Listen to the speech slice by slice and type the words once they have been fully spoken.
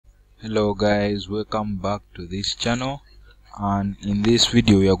Hello guys, welcome back to this channel, and in this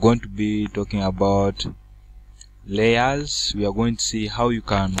video we are going to be talking about layers. We are going to see how you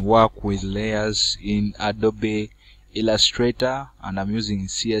can work with layers in Adobe Illustrator, and I'm using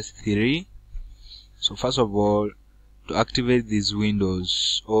CS3. So first of all, to activate these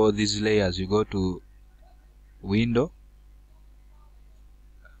windows or these layers, you go to Window,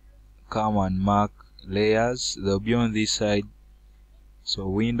 come and mark layers. They'll be on this side. So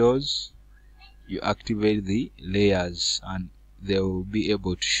Windows, you activate the layers and they will be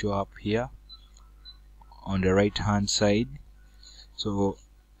able to show up here on the right hand side. So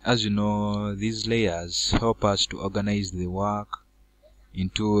as you know, these layers help us to organize the work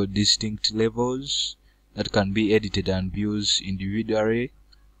into distinct levels that can be edited and used individually,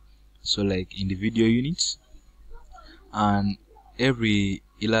 so like individual units. And every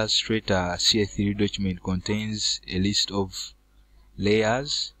Illustrator CS3 document contains a list of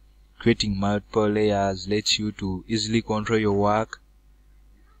layers. Creating multiple layers lets you to easily control your work,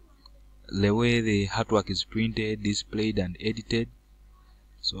 the way the artwork is printed, displayed and edited.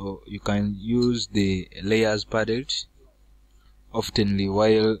 So you can use the layers palette oftenly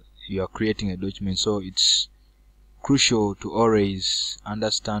while you are creating a document. So it's crucial to always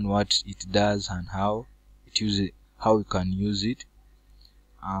understand what it does and how you can use it.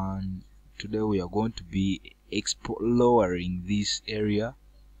 And today we are going to be exploring this area.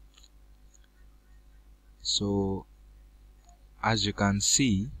 So as you can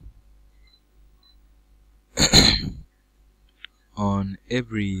see, on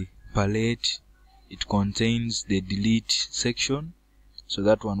every palette it contains the delete section, so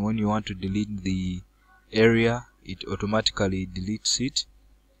that one, when you want to delete the area, it automatically deletes it.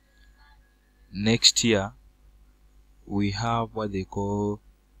 Next here we have what they call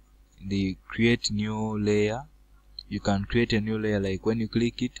the create new layer. You can create a new layer, like when you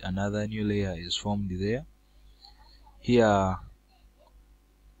click it, another new layer is formed there. Here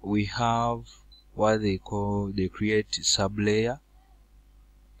we have what they call the create sub layer.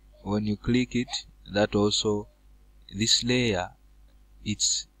 When you click it, that also, this layer,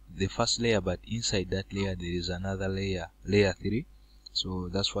 it's the first layer, but inside that layer there is another layer, layer 3. So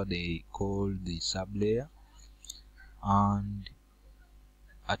that's what they call the sub layer. And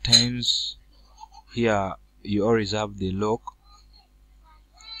at times here you always have the lock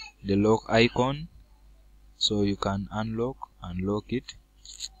icon, so you can unlock and lock it.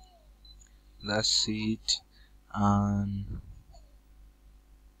 That's it. And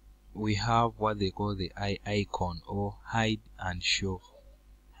we have what they call the eye icon, or hide and show.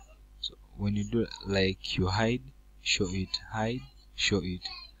 So when you do like you hide, show it, hide, show it.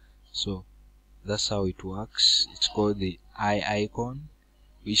 So that's how it works. It's called the eye icon,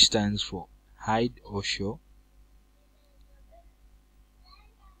 which stands for hide or show.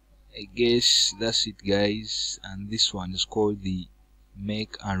 I guess that's it guys. And this one is called the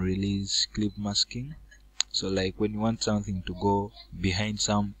make and release clip masking. So like when you want something to go behind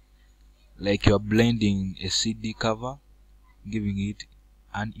some, like you're blending a CD cover, giving it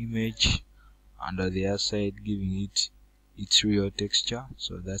an image, and on the other side giving it its real texture.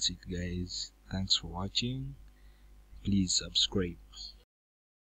 So that's it guys. Thanks for watching. Please subscribe.